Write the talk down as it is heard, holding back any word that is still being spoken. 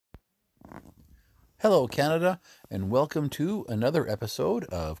Hello, Canada, and welcome to another episode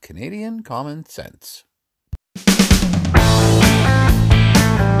of Canadian Common Sense. This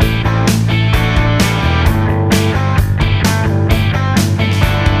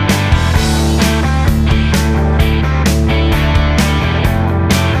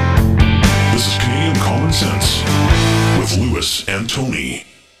is Canadian Common Sense with Lewis and Tony.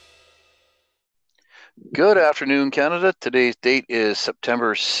 Good afternoon, Canada. Today's date is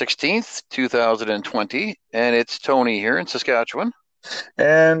September 16th, 2020, and it's Tony here in Saskatchewan.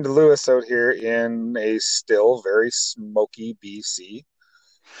 And Lewis out here in a still very smoky BC.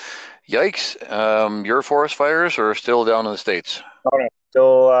 Yikes. Your forest fires are still down in the States? Oh, no.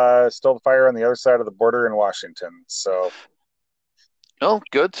 Still fire on the other side of the border in Washington. So, Oh,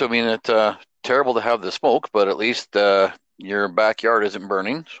 good. So, I mean, it's terrible to have the smoke, but at least your backyard isn't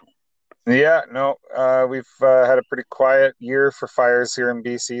burning. yeah, no, we've had a pretty quiet year for fires here in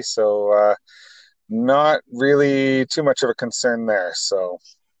BC. So, not really too much of a concern there. So,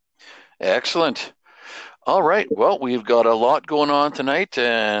 Excellent. All right. Well, we've got a lot going on tonight,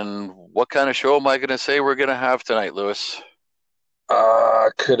 and what kind of show am I going to say we're going to have tonight, Lewis?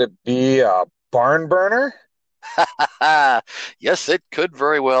 could it be a barn burner? Yes, it could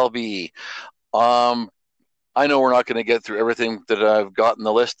very well be. Um, I know we're not going to get through everything that I've got on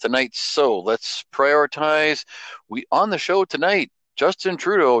the list tonight, so let's prioritize. On the show tonight, Justin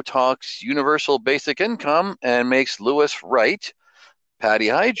Trudeau talks universal basic income and makes Lewis right. Patty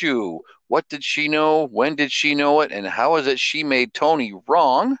Hyju, what did she know? When did she know it? And how is it she made Tony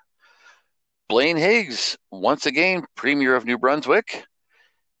wrong? Blaine Higgs, once again, Premier of New Brunswick.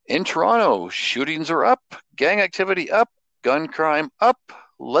 In Toronto, shootings are up, gang activity up, gun crime up.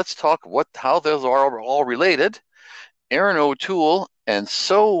 Let's talk how those are all related. Erin O'Toole, and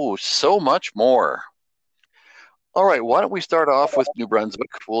so much more. All right, why don't we start off with New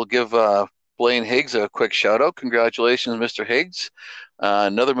Brunswick? We'll give Blaine Higgs a quick shout out. Congratulations, Mr. Higgs.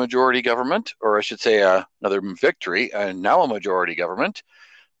 Another majority government, or I should say another victory, and now a majority government.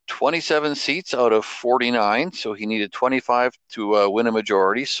 27 seats out of 49, so he needed 25 to win a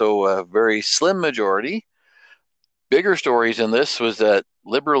majority, so a very slim majority. Bigger stories in this was that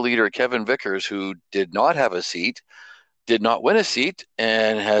Liberal leader Kevin Vickers, who did not have a seat, did not win a seat,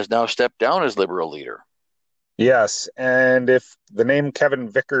 and has now stepped down as Liberal leader. Yes, and if the name Kevin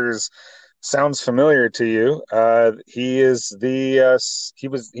Vickers sounds familiar to you, he's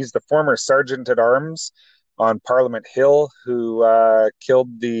the former sergeant at arms on Parliament Hill who killed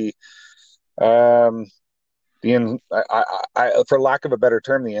for lack of a better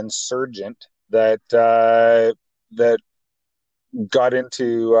term, the insurgent that got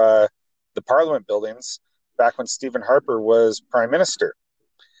into the Parliament buildings back when Stephen Harper was Prime Minister.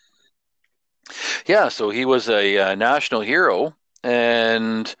 Yeah, so he was a national hero,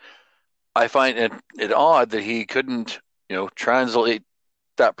 and I find it odd that he couldn't, translate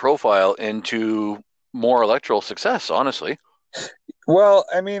that profile into more electoral success, honestly. Well,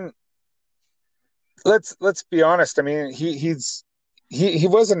 I mean, let's be honest. I mean, he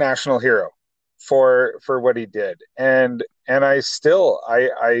was a national hero for what he did, and I still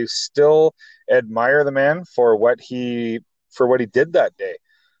admire the man for what he did that day.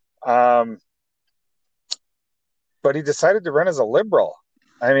 But he decided to run as a liberal.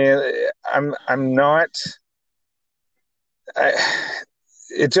 I mean, I'm not.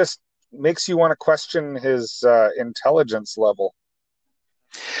 It just makes you want to question his intelligence level.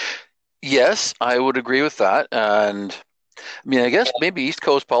 Yes, I would agree with that. And I mean, I guess maybe East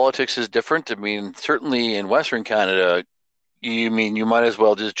Coast politics is different. I mean, certainly in Western Canada, you might as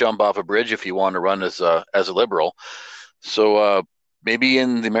well just jump off a bridge if you want to run as a liberal. So maybe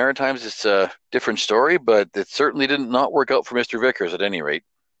in the Maritimes it's a different story, but it certainly did not work out for Mr. Vickers at any rate.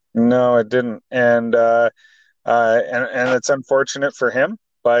 No, it didn't, and it's unfortunate for him.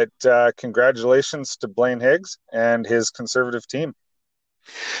 But congratulations to Blaine Higgs and his Conservative team.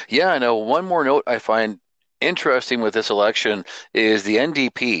 Yeah, I know. One more note I find interesting with this election is the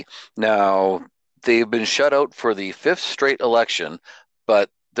NDP. Now, they've been shut out for the fifth straight election, but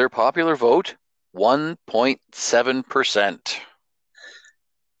their popular vote, 1.7%.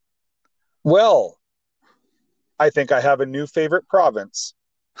 Well, I think I have a new favorite province.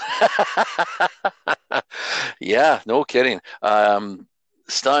 Yeah, no kidding.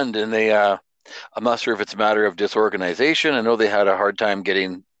 Stunned, and I'm not sure if it's a matter of disorganization. I know they had a hard time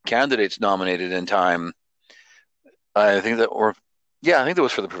getting candidates nominated in time. I think that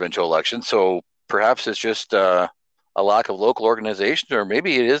was for the provincial election. So perhaps it's just a lack of local organization, or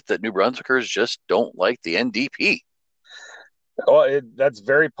maybe it is that New Brunswickers just don't like the NDP. Well, that's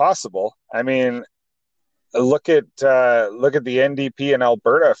very possible. I mean, look at the NDP in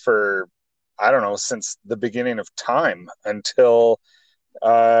Alberta for I don't know, since the beginning of time until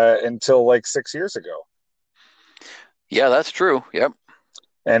like 6 years ago. Yeah, that's true. Yep.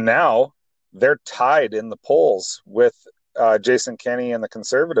 And now they're tied in the polls with Jason Kenney and the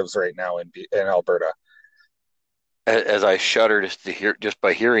Conservatives right now in Alberta. As I shudder just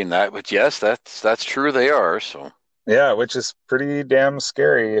by hearing that, but yes, that's true. They are. So Yeah, which is pretty damn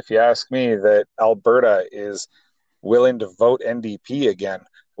scary if you ask me, that Alberta is willing to vote NDP again.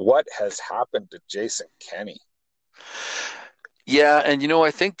 What has happened to Jason Kenney? yeah, and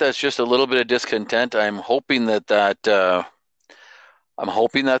I think that's just a little bit of discontent. I'm hoping that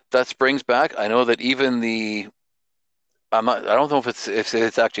springs back. I know that even I don't know if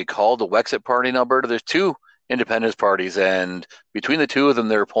it's actually called the Wexit Party in Alberta. There's two independence parties, and between the two of them,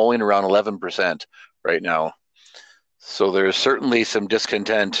 they're polling around 11% right now. So there's certainly some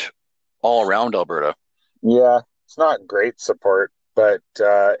discontent all around Alberta. Yeah, it's not great support, but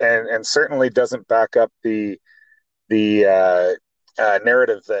and certainly doesn't back up the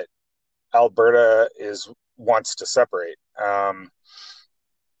narrative that Alberta wants to separate.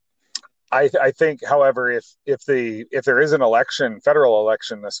 I think, however, if there is an election, federal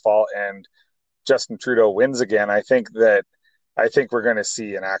election this fall, and Justin Trudeau wins again, I think we're going to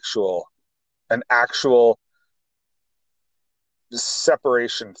see an actual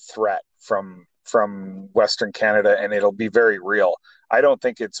separation threat from Western Canada, and it'll be very real. I don't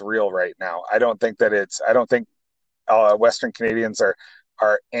think it's real right now. I don't think Western Canadians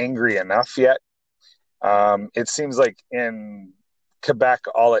are angry enough yet. It seems like in Quebec,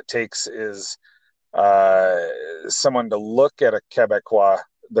 all it takes is someone to look at a Quebecois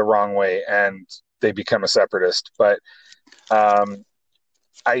the wrong way and they become a separatist. But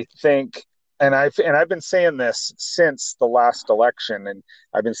I think, and I've been saying this since the last election, and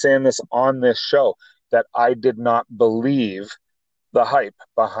I've been saying this on this show, that I did not believe the hype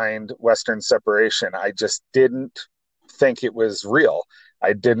behind Western separation. I just didn't think it was real.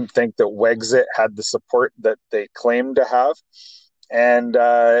 I didn't think that Wexit had the support that they claimed to have, and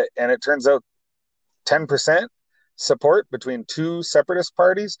it turns out 10% support between two separatist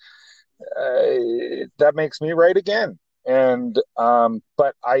parties. That makes me right again. And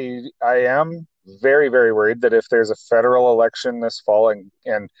but I am very, very worried that if there's a federal election this fall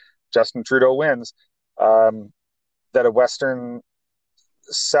and Justin Trudeau wins, that a Western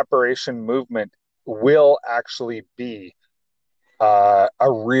separation movement will actually be a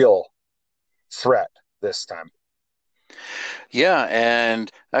real threat this time. Yeah,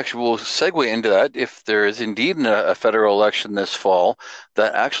 and actually, we'll segue into that. If there is indeed a federal election this fall,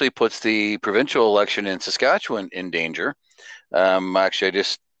 that actually puts the provincial election in Saskatchewan in danger. Actually, I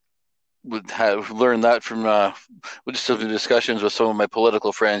just would have learned that from just some discussions with some of my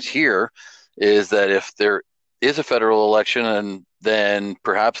political friends here, is that if there is a federal election, and then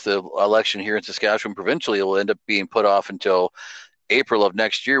perhaps the election here in Saskatchewan provincially will end up being put off until April of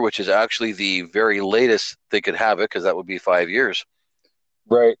next year, which is actually the very latest they could have it, because that would be 5 years.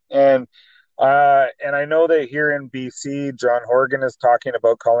 Right. And I know that here in BC, John Horgan is talking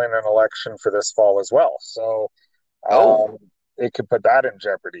about calling an election for this fall as well. So Oh, it could put that in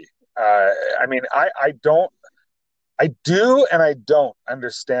jeopardy. I mean, I do and I don't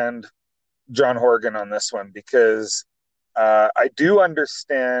understand John Horgan on this one, because I do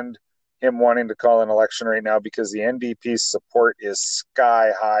understand him wanting to call an election right now because the NDP's support is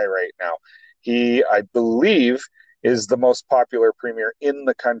sky high right now. He, I believe, is the most popular premier in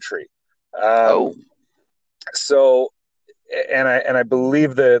the country. oh, So, and I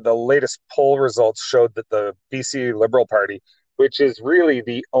believe the latest poll results showed that the BC Liberal Party, which is really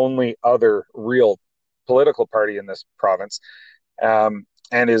the only other real political party in this province, and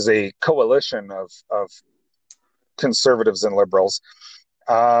is a coalition of conservatives and liberals,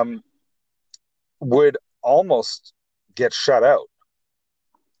 would almost get shut out.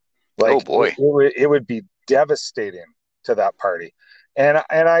 oh Like boy. it would be devastating to that party. And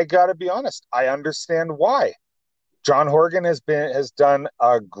I got to be honest, I understand why. John Horgan has done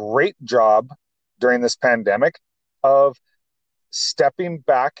a great job during this pandemic of stepping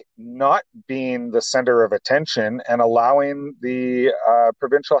back, not being the center of attention, and allowing the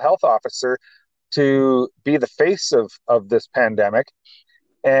provincial health officer to be the face of this pandemic,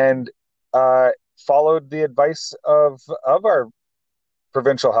 and followed the advice of our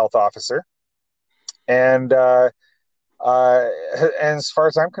provincial health officer, and as far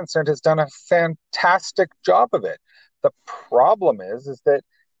as I'm concerned, has done a fantastic job of it. The problem is that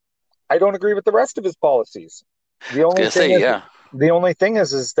I don't agree with the rest of his policies. The I was only gonna thing say, is, yeah.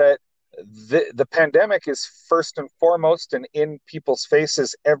 that the pandemic is first and foremost and in people's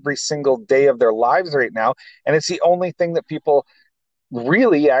faces every single day of their lives right now, and it's the only thing that people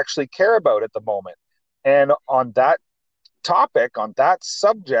really actually care about at the moment. And on that topic, on that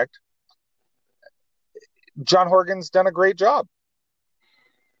subject, John Horgan's done a great job.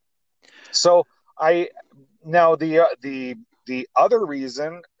 So I now the other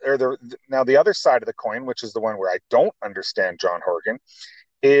reason, or the other side of the coin, which is the one where I don't understand John Horgan,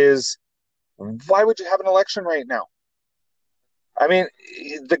 is why would you have an election right now? I mean,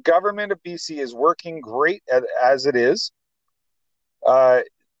 the government of BC is working great as it is. Why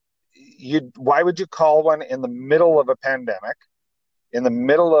would you call one in the middle of a pandemic, in the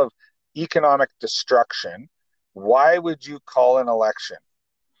middle of economic destruction? Why would you call an election?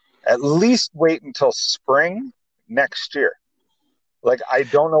 At least wait until spring next year. Like, I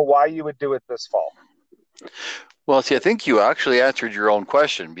don't know why you would do it this fall. Well, see, I think you actually answered your own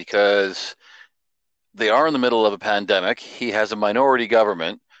question, because they are in the middle of a pandemic. He has a minority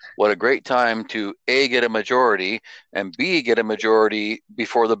government. What a great time to A, get a majority, and B, get a majority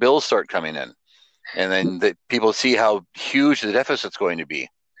before the bills start coming in. And then people see how huge the deficit's going to be.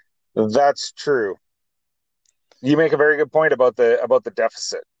 That's true. You make a very good point about the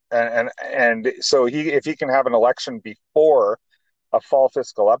deficit. And so if he can have an election before a fall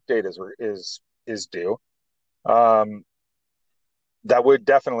fiscal update is due, that would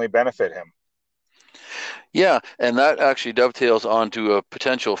definitely benefit him. Yeah, and that actually dovetails onto a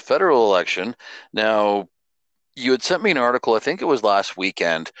potential federal election. Now, you had sent me an article, I think it was last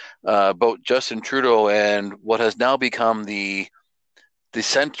weekend, about Justin Trudeau and what has now become the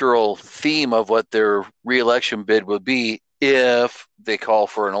central theme of what their re-election bid would be if they call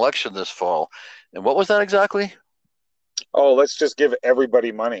for an election this fall. And what was that exactly? Oh, let's just give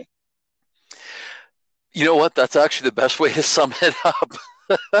everybody money. You know what? That's actually the best way to sum it up.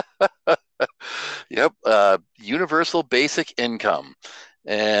 Yep. Universal basic income.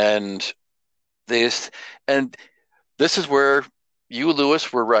 And this is where you,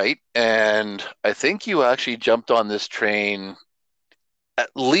 Lewis, were right. And I think you actually jumped on this train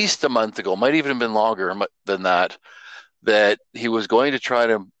at least a month ago, might even have been longer than that he was going to try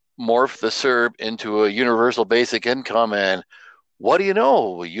to morph the CERB into a universal basic income. And what do you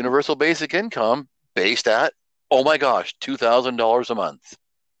know? A universal basic income based at, oh my gosh, $2,000 a month.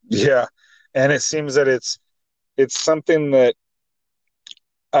 Yeah. And it seems that it's something that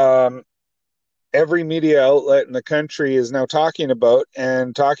every media outlet in the country is now talking about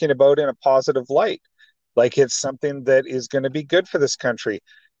in a positive light. Like, it's something that is going to be good for this country.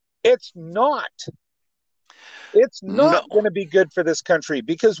 It's not. It's not going to be good for this country,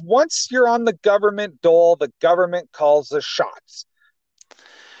 because once you're on the government dole, the government calls the shots.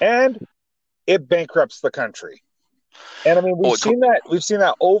 And it bankrupts the country. And I mean, we've seen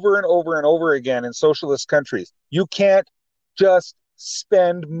that over and over and over again in socialist countries. You can't just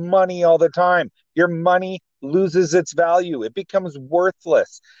spend money all the time. Your money loses its value. It becomes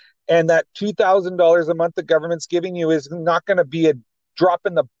worthless. And that $2,000 a month the government's giving you is not going to be a drop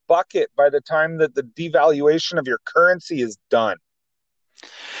in the bucket by the time that the devaluation of your currency is done.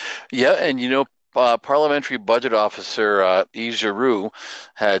 Yeah, and Parliamentary Budget Officer Yves Giroux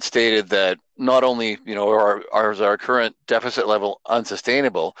had stated that not only is our current deficit level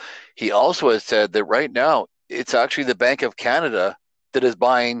unsustainable, he also has said that right now it's actually the Bank of Canada that is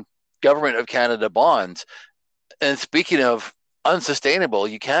buying Government of Canada bonds. And speaking of unsustainable,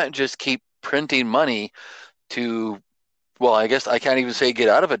 you can't just keep printing money to, well, I guess I can't even say get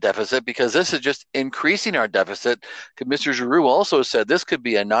out of a deficit, because this is just increasing our deficit. Mr. Giroux also said this could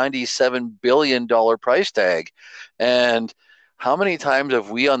be a $97 billion price tag. And how many times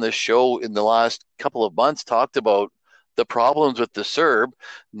have we on this show in the last couple of months talked about the problems with the CERB,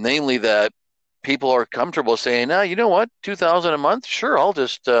 namely that people are comfortable saying, "Now, you know what, $2,000 a month, sure, I'll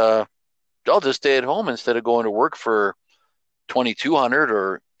just stay at home instead of going to work for $2,200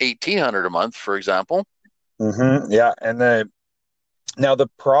 or $1,800 a month," for example. Mm-hmm. Yeah, and now the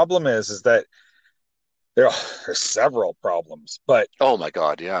problem is that there's several problems, but oh my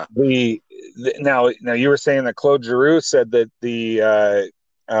God, yeah. Now you were saying that Claude Giroux said that the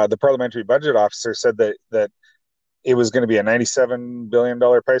parliamentary budget officer said that it was going to be a $97 billion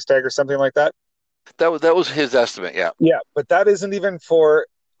price tag or something like that. That was his estimate, yeah. Yeah, but that isn't even for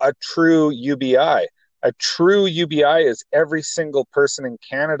a true UBI. A true UBI is every single person in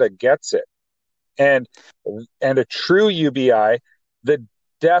Canada gets it. And a true UBI, the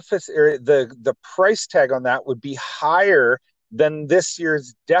deficit, or the price tag on that would be higher than this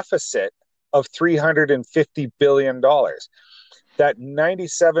year's deficit of $350 billion. That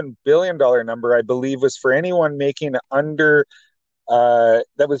 $97 billion number, I believe, was for anyone making under,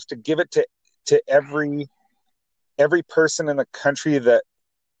 that was to give it to every person in the country that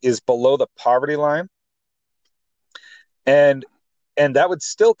is below the poverty line. And and that would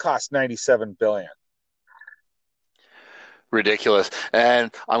still cost 97 billion. Ridiculous.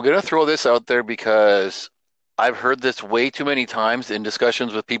 And I'm going to throw this out there because I've heard this way too many times in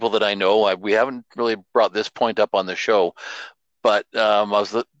discussions with people that I know. We haven't really brought this point up on the show, but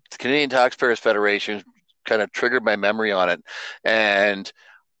the Canadian Taxpayers Federation kind of triggered my memory on it. And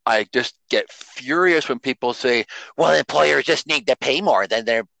I just get furious when people say, well, employers just need to pay more,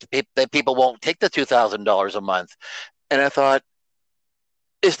 then people won't take the $2,000 a month. And I thought,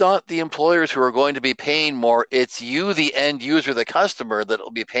 it's not the employers who are going to be paying more. It's you, the end user, the customer, that will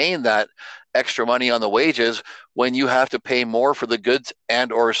be paying that extra money on the wages when you have to pay more for the goods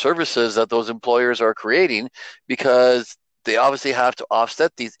and or services that those employers are creating, because they obviously have to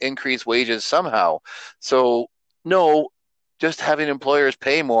offset these increased wages somehow. So no, just having employers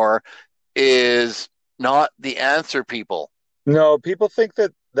pay more is not the answer, people. No, people think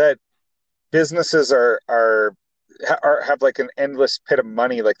that businesses are have like an endless pit of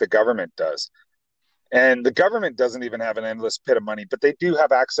money like the government does. And the government doesn't even have an endless pit of money, but they do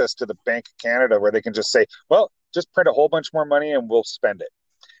have access to the Bank of Canada where they can just say, well, just print a whole bunch more money and we'll spend it.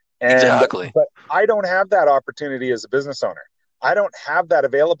 And Exactly. but I don't have that opportunity as a business owner. I don't have that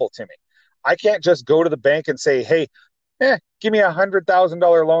available to me. I can't just go to the bank and say, hey, give me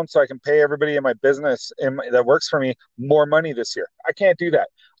 $100,000 loan so I can pay everybody in my business that works for me more money this year. I can't do that.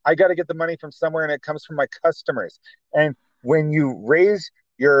 I got to get the money from somewhere, and it comes from my customers. And when you raise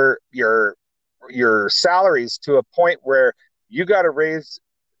your salaries to a point where you got to raise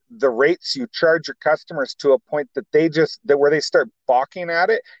the rates you charge your customers to a point that where they start balking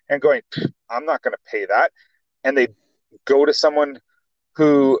at it and going, I'm not going to pay that, and they go to someone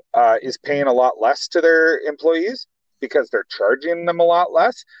who is paying a lot less to their employees because they're charging them a lot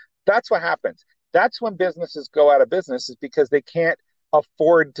less. That's what happens. That's when businesses go out of business, is because they can't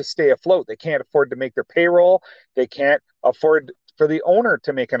afford to stay afloat. They can't afford to make their payroll. They can't afford for the owner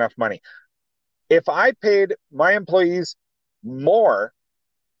to make enough money. If I paid my employees more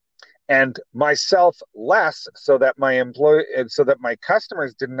and myself less, so that my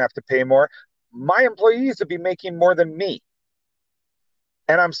customers didn't have to pay more, my employees would be making more than me.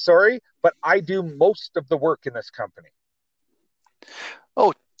 And I'm sorry, but I do most of the work in this company.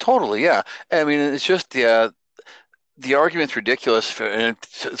 Oh, totally. Yeah. I mean, it's just the argument's ridiculous. And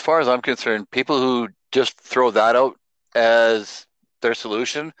as far as I'm concerned, people who just throw that out as their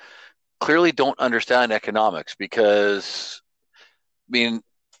solution clearly don't understand economics, because, I mean,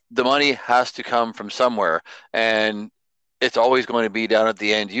 the money has to come from somewhere, and it's always going to be down at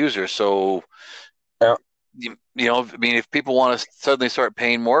the end user. So, Yeah. I mean, if people want to suddenly start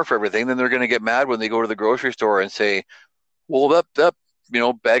paying more for everything, then they're going to get mad when they go to the grocery store and say, well, that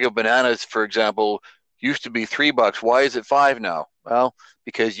bag of bananas, for example, used to be $3. Why is it five now? Well,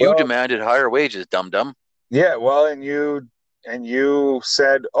 because you Well, demanded higher wages, dum dum. yeah, well, and you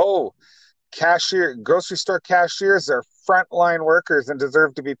said, "Oh, grocery store cashiers are frontline workers and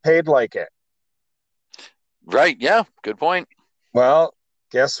deserve to be paid like it." Right? Yeah. Good point. Well,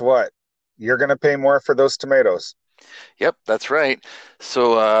 guess what? You're going to pay more for those tomatoes. Yep, that's right.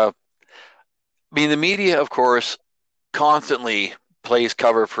 So, I mean, the media, of course, constantly plays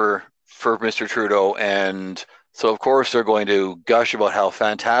cover for Mr. Trudeau, and so of course they're going to gush about how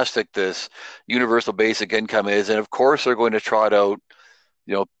fantastic this universal basic income is, and of course they're going to trot out,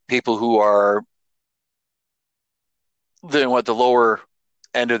 people who are the lower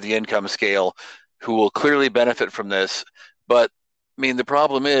end of the income scale, who will clearly benefit from this. But I mean, the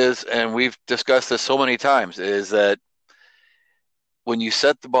problem is, and we've discussed this so many times, is that when you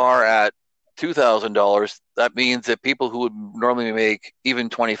set the bar at $2,000, that means that people who would normally make even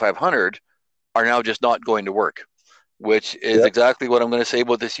 2,500 are now just not going to work, which is Yep. exactly what I'm going to say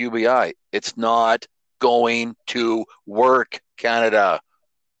about this UBI. It's not going to work, Canada.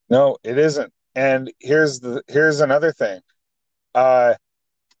 No, it isn't. And here's another thing. Uh,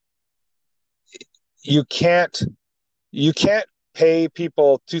 you can't you can't pay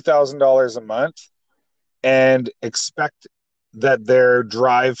people $2,000 a month and expect that their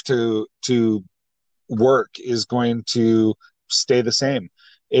drive to work is going to stay the same.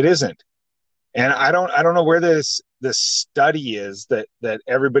 It isn't. And I don't know where this study is that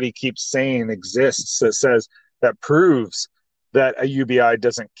everybody keeps saying exists, that says, that proves that a UBI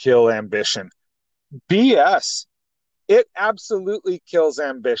doesn't kill ambition. BS. It absolutely kills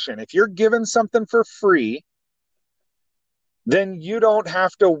ambition. If you're given something for free, then you don't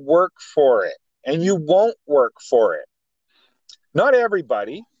have to work for it, and you won't work for it. Not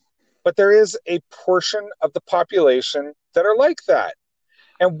everybody, but there is a portion of the population that are like that.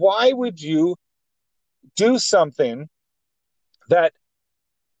 And why would you do something that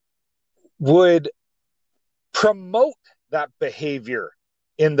would promote that behavior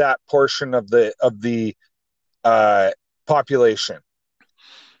in that portion of the population.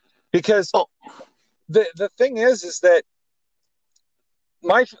 Because the thing is that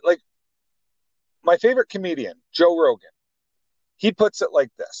my favorite comedian, Joe Rogan, he puts it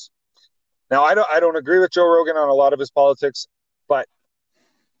like this. Now, I don't agree with Joe Rogan on a lot of his politics, but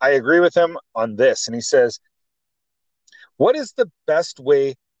I agree with him on this. And he says, what is the best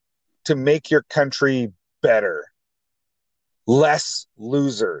way to make your country better? Less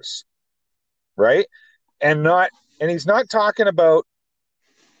losers, right? And he's not talking about,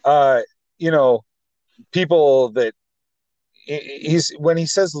 people that when he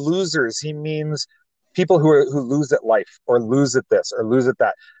says losers, he means people who lose at life or lose at this or lose at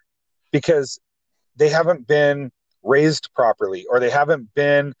that because they haven't been raised properly or they haven't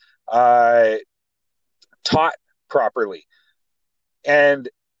been taught properly. And,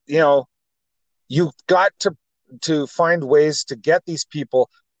 you've got to find ways to get these people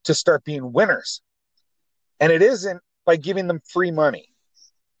to start being winners. And it isn't by giving them free money.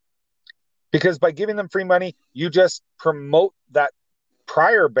 Because by giving them free money, you just promote that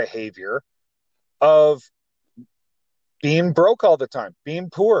prior behavior of being broke all the time, being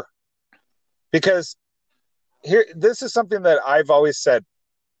poor. Because this is something that I've always said,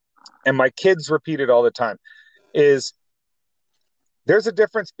 and my kids repeat it all the time, is there's a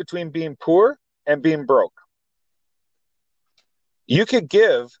difference between being poor and being broke. You could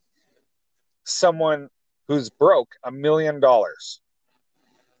give someone who's broke $1 million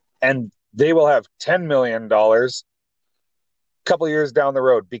and they will have $10 million a couple of years down the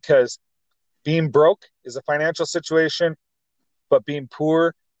road, because being broke is a financial situation, but being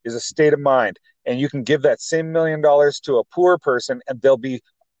poor is a state of mind. And you can give that same $1 million to a poor person and they'll be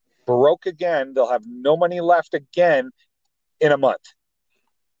broke again. They'll have no money left again in a month.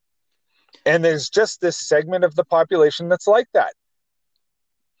 And there's just this segment of the population that's like that.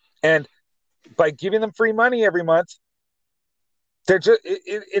 And by giving them free money every month,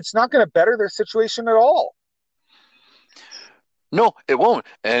 it's not going to better their situation at all. No, it won't.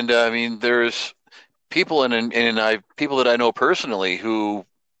 And there's people people that I know personally who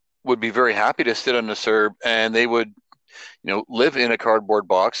would be very happy to sit on a CERB, and they would, live in a cardboard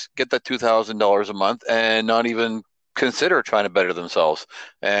box, get that $2,000 a month, and not even consider trying to better themselves.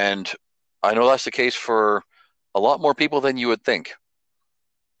 And I know that's the case for a lot more people than you would think.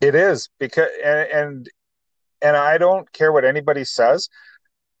 It is, because and I don't care what anybody says.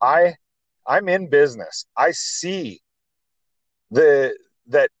 I'm in business. I see that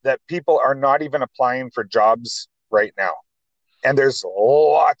people are not even applying for jobs right now. And there's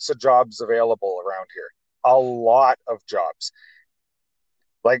lots of jobs available around here. A lot of jobs.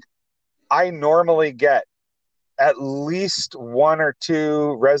 Like, I normally get at least 1 or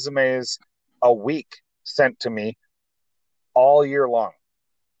 2 resumes a week sent to me all year long.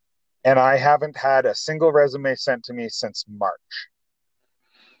 And I haven't had a single resume sent to me since March.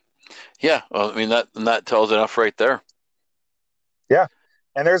 Yeah, well, that tells enough right there. Yeah,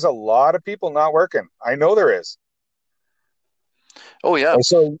 and there's a lot of people not working. I know there is. Oh yeah. And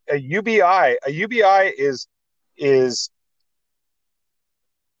so a UBI is,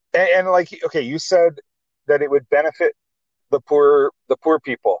 and like, okay, you said that it would benefit the poor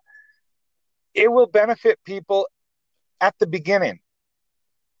people. It will benefit people at the beginning,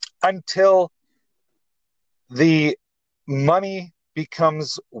 until the money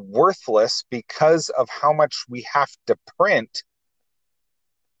becomes worthless because of how much we have to print.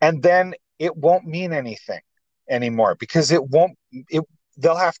 And then it won't mean anything anymore, because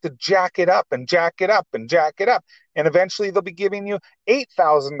they'll have to jack it up and jack it up and jack it up. And eventually they'll be giving you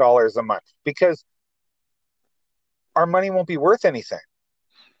 $8,000 a month, because our money won't be worth anything.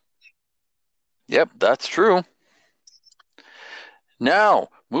 Yep, that's true. Now,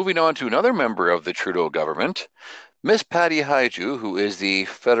 moving on to another member of the Trudeau government, Miss Patty Hajdu, who is the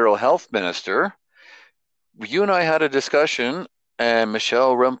federal health minister. You and I had a discussion, and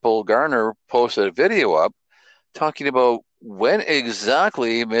Michelle Rempel Garner posted a video up talking about when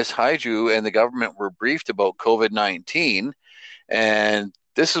exactly Miss Hajdu and the government were briefed about COVID-19. And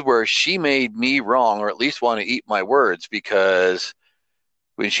this is where she made me wrong, or at least want to eat my words, because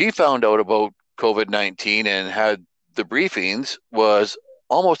when she found out about COVID-19 and had the briefings was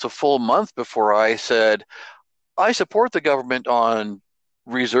almost a full month before I said, I support the government on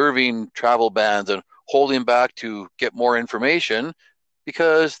reserving travel bans and holding back to get more information,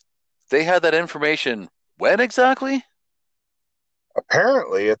 because they had that information when exactly?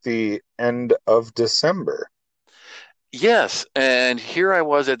 Apparently at the end of December. Yes, and here I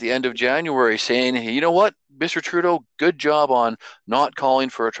was at the end of January saying, hey, you know what, Mr. Trudeau, good job on not calling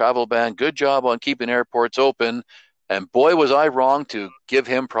for a travel ban, good job on keeping airports open. And boy, was I wrong to give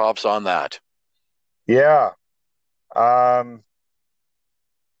him props on that. Yeah. I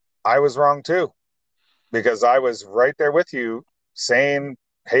was wrong too, because I was right there with you saying,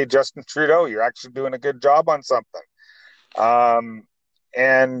 hey, Justin Trudeau, you're actually doing a good job on something. Um,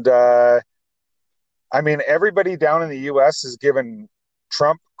 and I mean, everybody down in the US is giving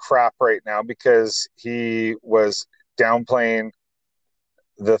Trump crap right now because he was downplaying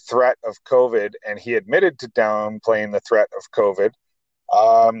the threat of COVID, and he admitted to downplaying the threat of COVID.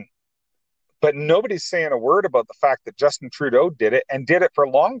 Um, but nobody's saying a word about the fact that Justin Trudeau did it and did it for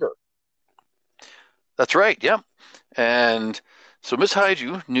longer. That's right. Yeah. And so Miss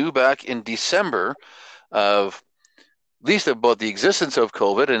Haiju knew back in December of at least about the existence of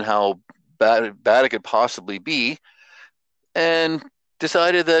COVID and how bad it could possibly be, and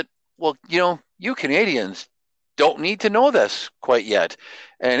decided that, well, you Canadians don't need to know this quite yet.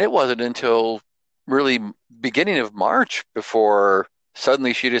 And it wasn't until really beginning of March before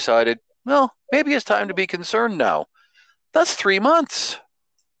suddenly she decided, well, maybe it's time to be concerned now. That's 3 months.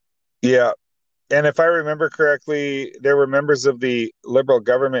 Yeah. And if I remember correctly, there were members of the Liberal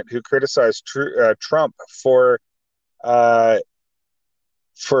government who criticized Trump uh,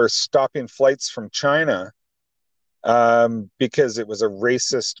 for stopping flights from China because it was a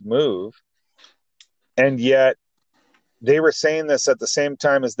racist move. And yet they were saying this at the same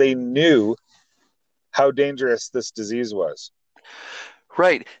time as they knew how dangerous this disease was.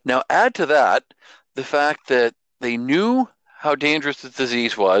 Right. Now, add to that the fact that they knew how dangerous the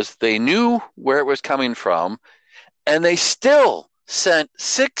disease was, they knew where it was coming from, and they still sent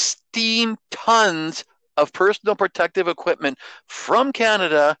 16 tons of personal protective equipment from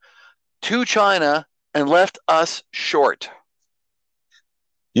Canada to China and left us short.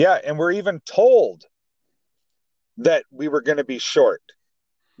 Yeah, and we're even told that we were going to be short.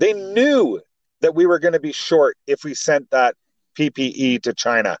 They knew that we were going to be short if we sent that PPE to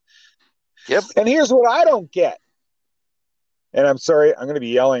China. Yep. And here's what I don't get. And I'm sorry, I'm going to be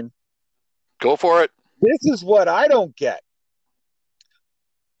yelling. Go for it. This is what I don't get.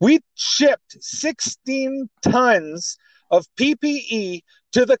 We shipped 16 tons of PPE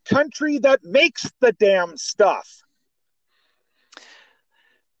to the country that makes the damn stuff.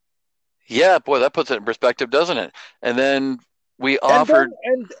 Yeah, boy, that puts it in perspective, doesn't it? And then we offered.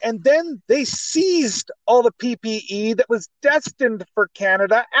 And then they seized all the PPE that was destined for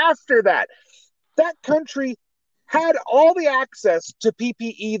Canada after that. That country had all the access to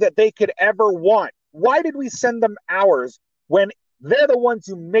PPE that they could ever want. Why did we send them ours when they're the ones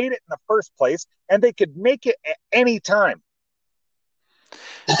who made it in the first place and they could make it at any time?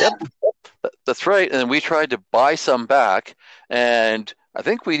 Yep, that's right. And we tried to buy some back, and I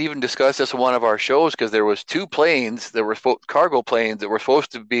think we'd even discussed this in one of our shows because there was two planes that were cargo planes that were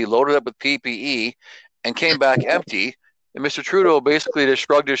supposed to be loaded up with PPE and came back empty. And Mr. Trudeau basically just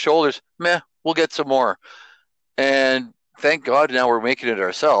shrugged his shoulders. Meh, we'll get some more. And thank God now we're making it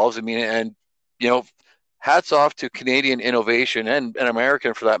ourselves. I mean, and hats off to Canadian innovation and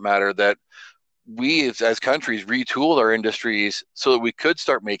American for that matter, that we as countries retooled our industries so that we could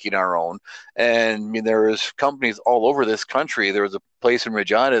start making our own. And I mean, there was companies all over this country. There was a place in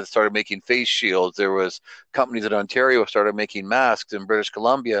Regina that started making face shields. There was companies in Ontario started making masks, in British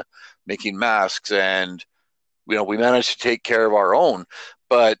Columbia making masks, and we managed to take care of our own.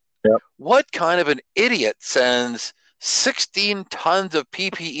 But what kind of an idiot sends 16 tons of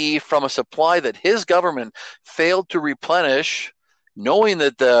PPE from a supply that his government failed to replenish, knowing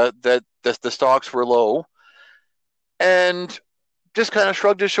that the stocks were low, and just kind of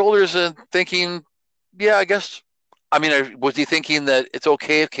shrugged his shoulders and thinking, yeah, I guess. I mean, was he thinking that it's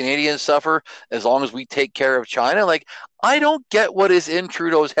okay if Canadians suffer as long as we take care of China? Like, I don't get what is in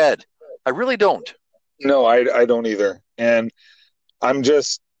Trudeau's head. I really don't. No, I don't either. And I'm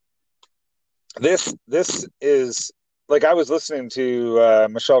just, this is, like, I was listening to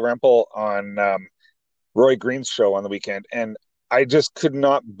Michelle Rempel on Roy Green's show on the weekend, and I just could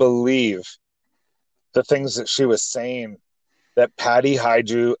not believe the things that she was saying that Patty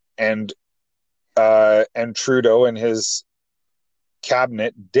Haiju and Trudeau and his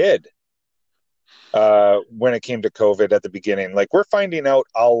cabinet did when it came to COVID at the beginning. Like, we're finding out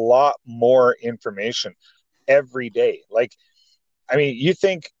a lot more information every day. Like, I mean, you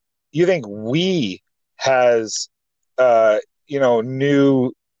think we has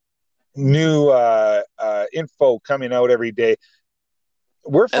new info coming out every day.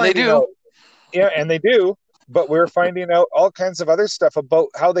 We're finding out, yeah, and they do, but we're finding out all kinds of other stuff about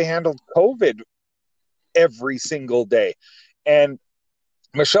how they handled COVID every single day. And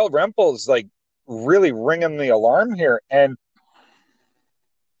Michelle Rempel's like really ringing the alarm here. And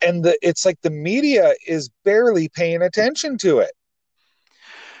and it's like the media is barely paying attention to it.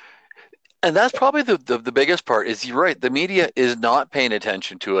 And that's probably the biggest part. Is you're right. The media is not paying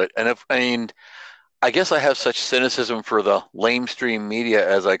attention to it. And I guess I have such cynicism for the lamestream media,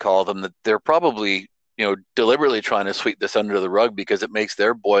 as I call them, that they're probably, deliberately trying to sweep this under the rug because it makes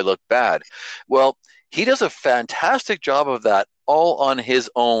their boy look bad. Well, he does a fantastic job of that all on his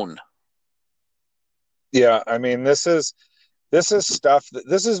own. Yeah, I mean, this is stuff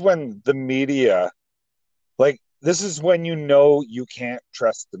this is when the media, like, this is when you can't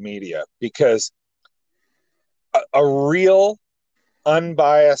trust the media, because a real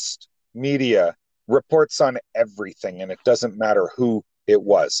unbiased media reports on everything, and it doesn't matter who it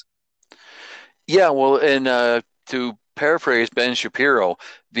was. Yeah, well, and to paraphrase Ben Shapiro,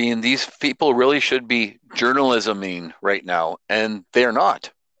 these people really should be journalisming right now, and they're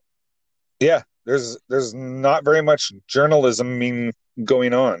not. Yeah, there's not very much journalism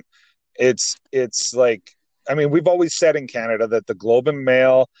going on. It's like, I mean, we've always said in Canada that the Globe and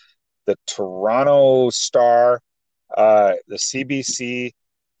Mail, the Toronto Star, the CBC,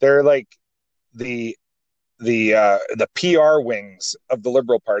 they're like the the PR wings of the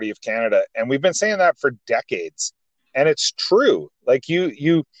Liberal Party of Canada, and we've been saying that for decades, and it's true. Like,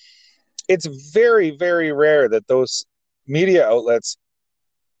 it's very, very rare that those media outlets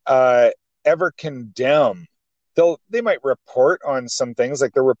ever condemn. They might report on some things,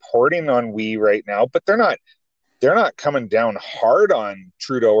 like they're reporting on We right now, but they're not coming down hard on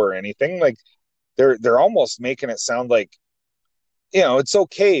Trudeau or anything. Like, they're almost making it sound like, it's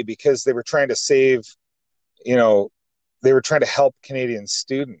okay because they were trying to save, they were trying to help Canadian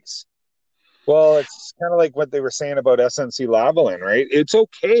students. Well, it's kind of like what they were saying about SNC Lavalin, right? It's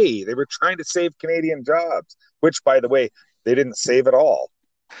okay. They were trying to save Canadian jobs, which, by the way, they didn't save at all.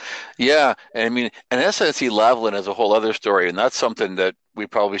 Yeah, and I mean, and SNC Lavalin is a whole other story, and that's something that we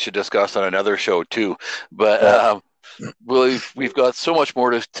probably should discuss on another show too. But we've got so much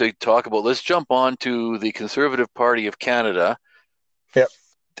more to talk about. Let's jump on to the Conservative Party of Canada. Yep.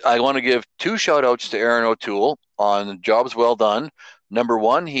 I want to give two shout outs to Aaron O'Toole on jobs well done. Number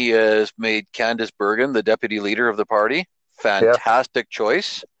one, he has made Candace Bergen the deputy leader of the party. Fantastic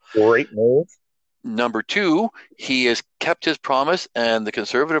choice. Great move. Number two, he has kept his promise, and the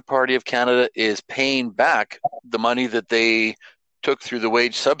Conservative Party of Canada is paying back the money that they took through the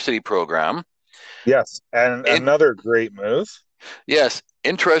wage subsidy program. Yes, and another great move. Yes,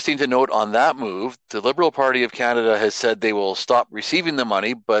 interesting to note on that move, the Liberal Party of Canada has said they will stop receiving the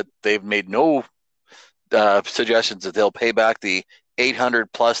money, but they've made no suggestions that they'll pay back the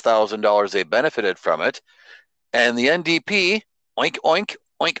 $800,000+ they benefited from it. And the NDP, oink, oink,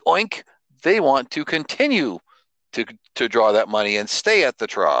 oink, oink, they want to continue to draw that money and stay at the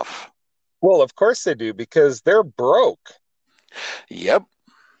trough. Well, of course they do, because they're broke. Yep.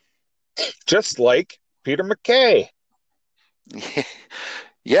 Just like Peter MacKay.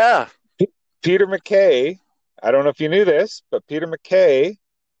 Yeah. Peter MacKay, I don't know if you knew this, but Peter MacKay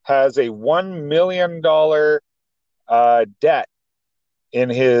has a $1 million debt in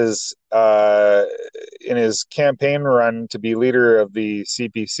his campaign run to be leader of the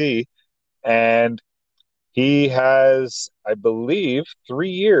CPC, and he has, I believe,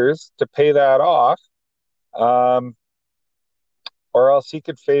 3 years to pay that off, or else he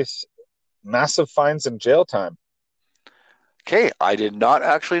could face massive fines and jail time. Okay, I did not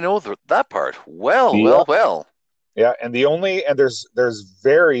actually know that part. Well. Yeah, and there's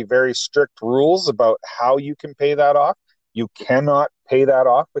very, very strict rules about how you can pay that off. You cannot pay that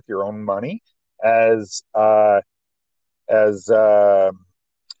off with your own money, as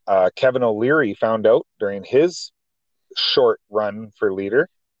Kevin O'Leary found out during his short run for leader,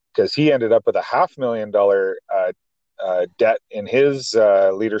 because he ended up with a $500,000 debt in his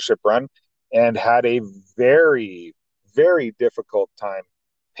leadership run, and had a very, very difficult time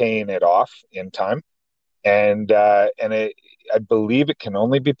paying it off in time. And I believe it can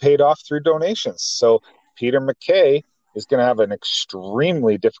only be paid off through donations. So Peter MacKay is going to have an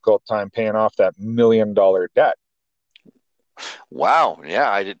extremely difficult time paying off that $1 million debt. Wow. Yeah,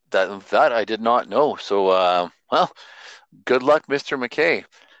 I did that I did not know. So, well, good luck, Mr. MacKay.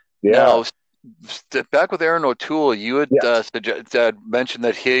 Yeah. Now, back with Aaron O'Toole, you had mentioned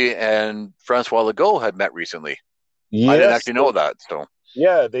that he and Francois Legault had met recently. Yes, I didn't actually know that. So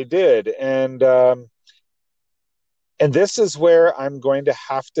yeah, they did, and this is where I'm going to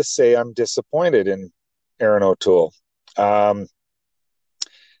have to say I'm disappointed in Aaron O'Toole.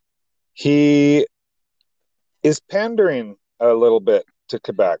 He is pandering a little bit to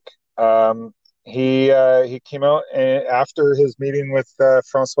Quebec. He came out after his meeting with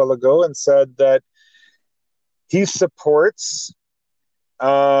Francois Legault and said that he supports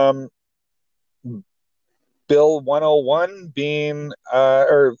Bill 101 being,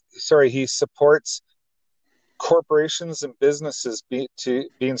 he supports corporations and businesses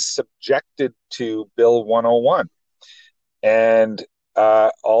being subjected to Bill 101. And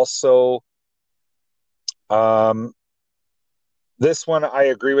also, this one I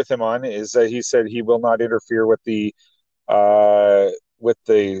agree with him on, is that he said he will not interfere with the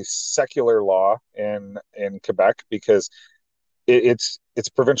secular law in Quebec, because it's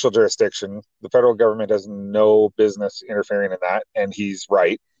provincial jurisdiction. The federal government has no business interfering in that, and he's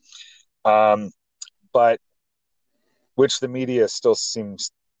right. But which the media still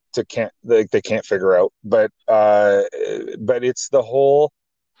seems to they can't figure out. But it's the whole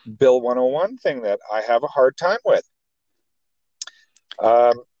Bill 101 thing that I have a hard time with.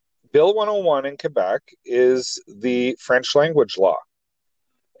 Bill 101 in Quebec is the French language law,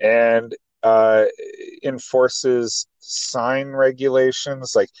 and enforces sign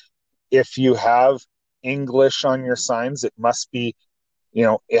regulations. Like, if you have English on your signs, it must be,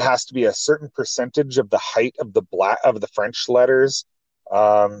 it has to be a certain percentage of the height of the French letters.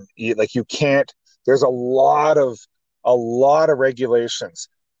 You can't. There's a lot of regulations,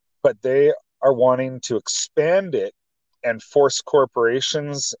 but they are wanting to expand it and force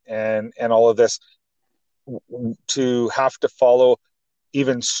corporations and all of this to have to follow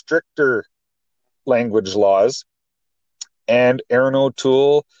even stricter language laws. And Aaron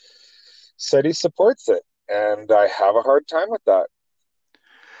O'Toole said he supports it, and I have a hard time with that.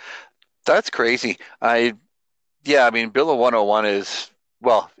 That's crazy. Bill 101 is,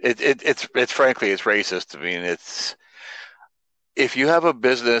 well, it's frankly, it's racist. I mean, it's, if you have a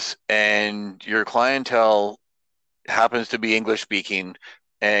business and your clientele happens to be English speaking,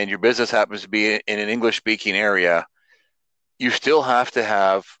 and your business happens to be in an English speaking area, you still have to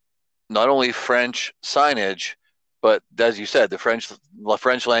have not only French signage, but as you said, the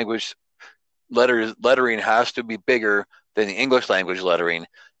French language lettering has to be bigger than the English language lettering,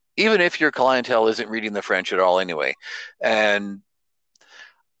 even if your clientele isn't reading the French at all anyway. And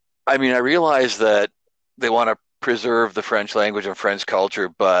I mean, I realize that they want to preserve the French language and French culture,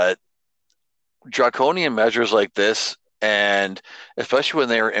 but draconian measures like this, and especially when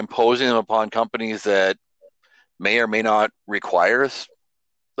they're imposing them upon companies that may or may not require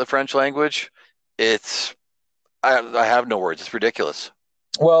the French language, I have no words. It's ridiculous.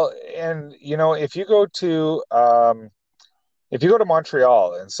 Well, and if you go to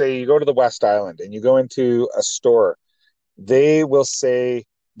Montreal, and say you go to the West Island and you go into a store, they will say,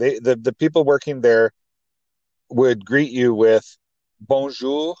 the people working there would greet you with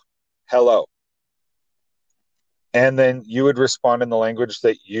bonjour, hello. And then you would respond in the language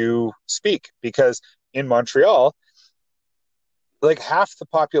that you speak, because in Montreal, like, half the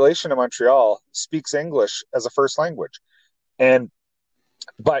population of Montreal speaks English as a first language.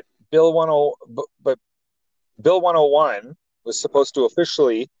 But Bill 101 was supposed to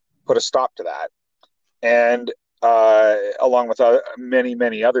officially put a stop to that, and along with many,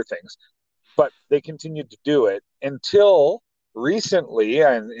 many other things. But they continued to do it until recently,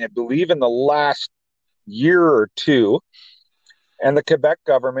 and I believe in the last year or two, and the Quebec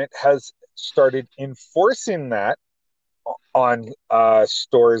government has started enforcing that on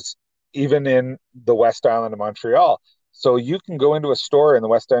stores, even in the West Island of Montreal. So you can go into a store in the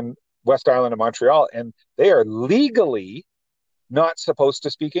West Island of Montreal, and they are legally not supposed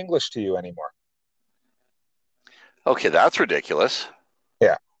to speak English to you anymore. Okay, that's ridiculous.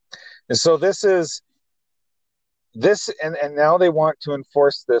 Yeah. And so and now they want to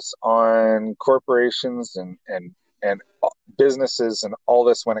enforce this on corporations and businesses and all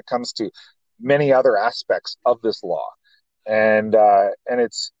this, when it comes to many other aspects of this law. And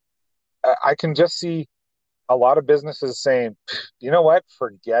it's, I can just see a lot of businesses saying, you know what,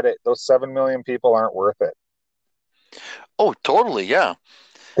 forget it. Those 7 million people aren't worth it. Oh, totally. Yeah.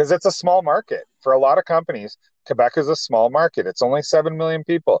 Because it's a small market for a lot of companies. Quebec is a small market. It's only 7 million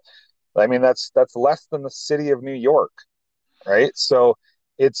people. I mean, that's less than the city of New York, right? So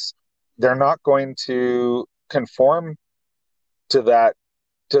they're not going to conform to that,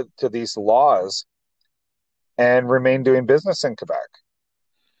 to these laws, and remain doing business in Quebec.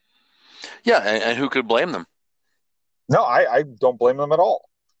 Yeah, and who could blame them? No, I don't blame them at all.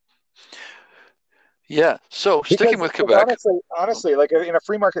 Yeah. So sticking with Quebec, honestly, like, in a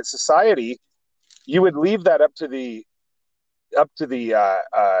free market society, you would leave that up to the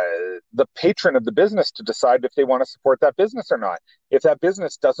patron of the business to decide if they want to support that business or not. If that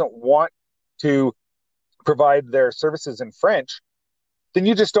business doesn't want to provide their services in French, then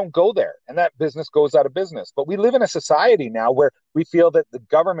you just don't go there, and that business goes out of business. But we live in a society now where we feel that the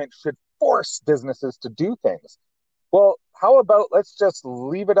government should force businesses to do things. Well, how about let's just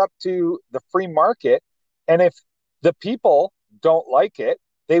leave it up to the free market, and if the people don't like it,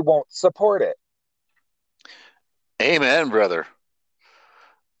 they won't support it. Amen, brother.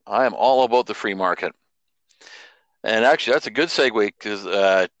 I am all about the free market. And actually, that's a good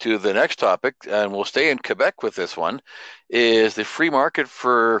segue to the next topic, and we'll stay in Quebec with this one, is the free market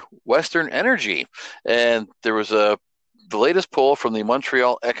for Western energy. And there was the latest poll from the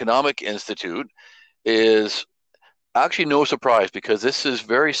Montreal Economic Institute is actually no surprise because this is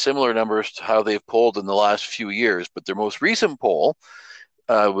very similar numbers to how they've polled in the last few years. But their most recent poll,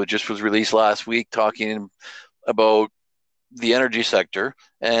 which just was released last week, talking about the energy sector,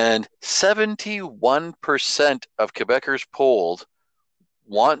 and 71% of Quebecers polled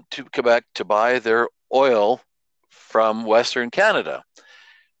want Quebec to buy their oil from Western Canada.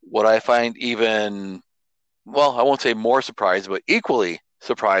 What I find even, well, I won't say more surprising, but equally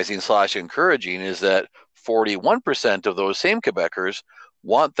surprising / encouraging is that 41% of those same Quebecers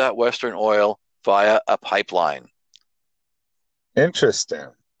want that Western oil via a pipeline. Interesting.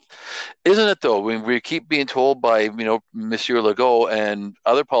 Isn't it though? When we keep being told by Monsieur Legault and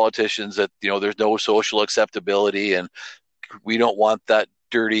other politicians that there's no social acceptability and we don't want that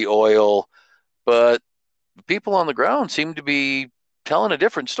dirty oil, but people on the ground seem to be telling a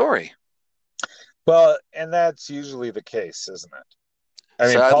different story. Well, and that's usually the case, isn't it? I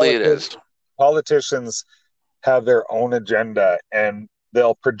mean, Sadly, it is. Politicians have their own agenda, and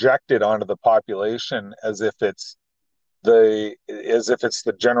they'll project it onto the population as if it's the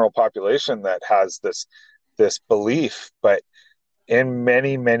general population that has this belief, but in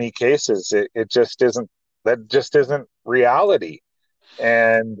many cases it just isn't. That just isn't reality.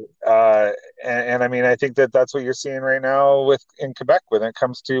 And I mean, I think that's what you're seeing right now in Quebec when it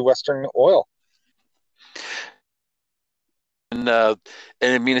comes to Western oil. And I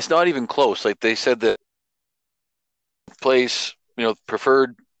mean, it's not even close. Like they said that place,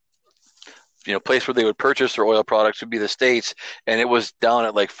 preferred place where they would purchase their oil products would be the States, and it was down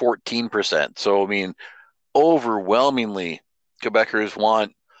at like 14%. So, I mean, overwhelmingly, Quebecers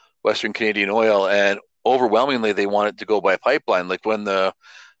want Western Canadian oil, and overwhelmingly, they want it to go by pipeline. Like when the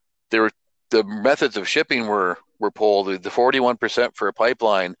methods of shipping were polled, the 41% for a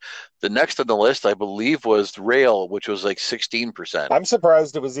pipeline. The next on the list, I believe, was rail, which was like 16%. I'm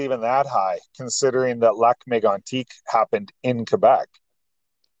surprised it was even that high, considering that Lac Mégantic happened in Quebec.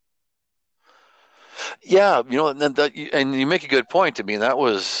 Yeah, and you make a good point. I mean, that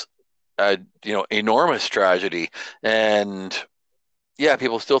was a enormous tragedy, and yeah,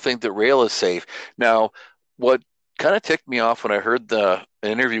 people still think that rail is safe. Now, what kind of ticked me off when I heard the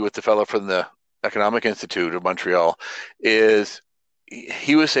interview with the fellow from the Economic Institute of Montreal is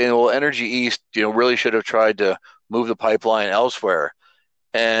he was saying, well, Energy East, really should have tried to move the pipeline elsewhere.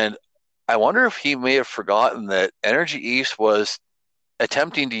 And I wonder if he may have forgotten that Energy East was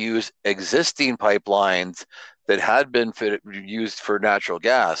attempting to use existing pipelines that had been used for natural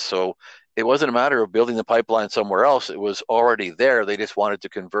gas. So it wasn't a matter of building the pipeline somewhere else. It was already there. They just wanted to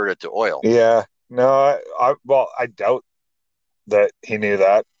convert it to oil. Yeah. No, I doubt that he knew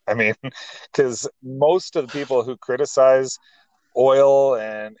that. I mean, because most of the people who criticize oil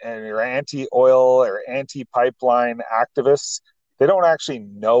and are anti-oil or anti-pipeline activists, they don't actually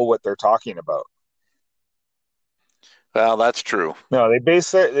know what they're talking about. Well, that's true. No, they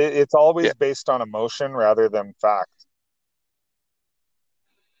base it's always based on emotion rather than fact.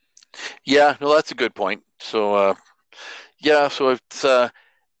 Yeah, no, that's a good point. So, so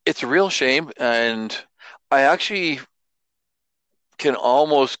it's a real shame, and I actually can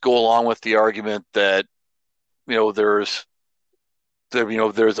almost go along with the argument that there's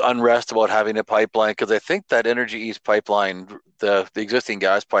unrest about having a pipeline because I think that Energy East pipeline, the existing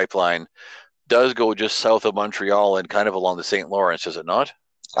gas pipeline, does go just south of Montreal and kind of along the St. Lawrence, is it not?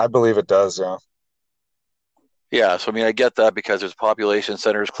 I believe it does, yeah. Yeah, so I mean, I get that because there's population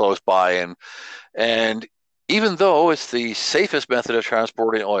centers close by, and even though it's the safest method of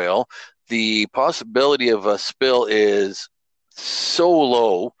transporting oil, the possibility of a spill is so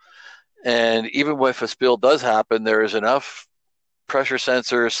low, and even if a spill does happen, there is enough pressure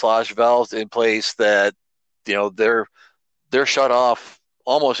sensors / valves in place that they're shut off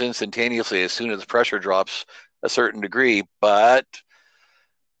almost instantaneously as soon as the pressure drops a certain degree. But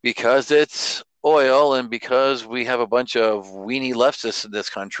because it's oil and because we have a bunch of weenie leftists in this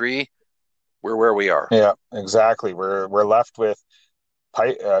country, we're where we are. Yeah, exactly. We're left with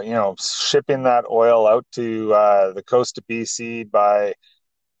shipping that oil out to the coast of BC by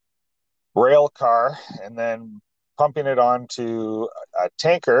rail car and then pumping it onto a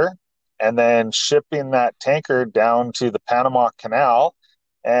tanker and then shipping that tanker down to the Panama Canal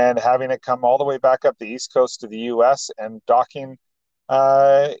and having it come all the way back up the east coast of the U.S. and docking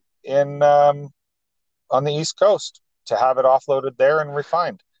in on the east coast to have it offloaded there and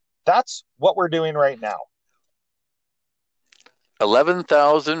refined. That's what we're doing right now.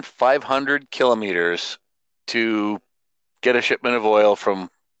 11,500 kilometers to get a shipment of oil from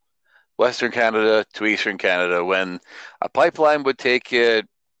Western Canada to Eastern Canada, when a pipeline would take it,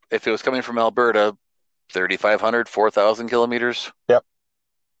 if it was coming from Alberta, 3,500, 4,000 kilometers. Yep.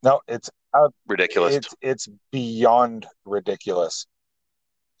 No, it's ridiculous. It's beyond ridiculous.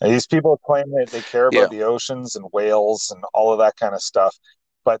 And these people claim that they care about the oceans and whales and all of that kind of stuff,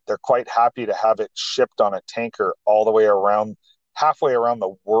 but they're quite happy to have it shipped on a tanker all the way around, halfway around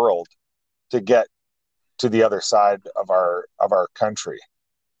the world, to get to the other side of our country.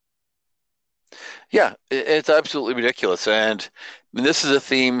 Yeah, it's absolutely ridiculous. And I mean, this is a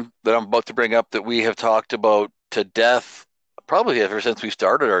theme that I'm about to bring up that we have talked about to death probably ever since we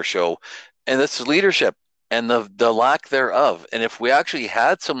started our show, and this is leadership and the lack thereof. And if we actually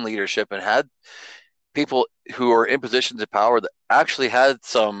had some leadership and had people who are in positions of power that actually had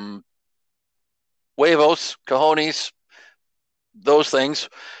some huevos, cojones, those things,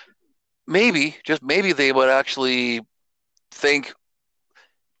 maybe, just maybe, they would actually think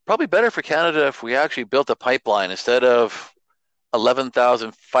probably better for Canada if we actually built a pipeline instead of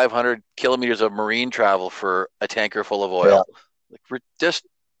 11,500 kilometers of marine travel for a tanker full of oil. Yeah. Like, we're just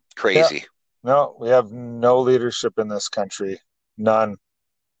crazy. Yeah. No, we have no leadership in this country. None.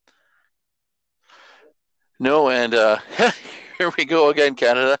 No, and here we go again,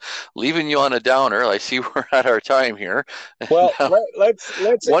 Canada, leaving you on a downer. I see we're at our time here. Well, let's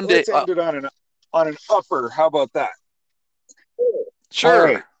end it on an upper. How about that? Sure.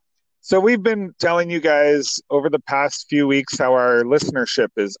 Right. So we've been telling you guys over the past few weeks how our listenership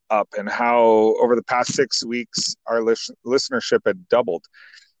is up, and how over the past 6 weeks our listenership had doubled.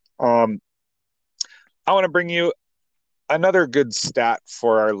 I want to bring you another good stat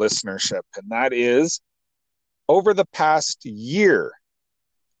for our listenership, and that is, over the past year,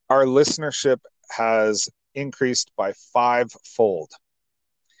 our listenership has increased by 5-fold.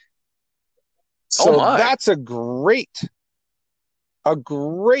 So that's a great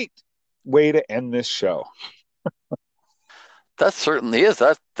way to end this show. That certainly is.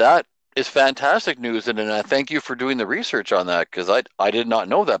 That is fantastic news, and I thank you for doing the research on that, because I did not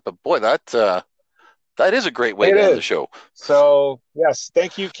know that. But boy, that is a great way to end the show. So yes,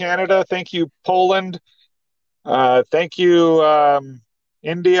 thank you, Canada. Thank you, Poland. Thank you,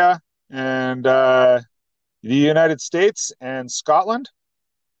 India, and the United States and Scotland,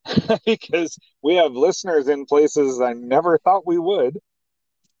 because we have listeners in places I never thought we would.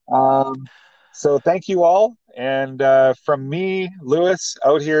 So thank you all. And from me, Lewis,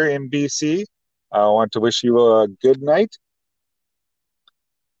 out here in BC, I want to wish you a good night.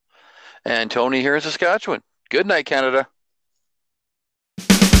 And Tony here in Saskatchewan. Good night, Canada.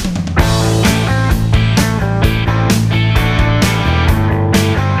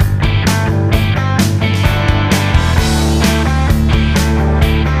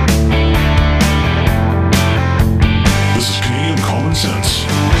 This is Canadian Common Sense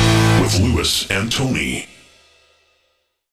with Lewis and Tony.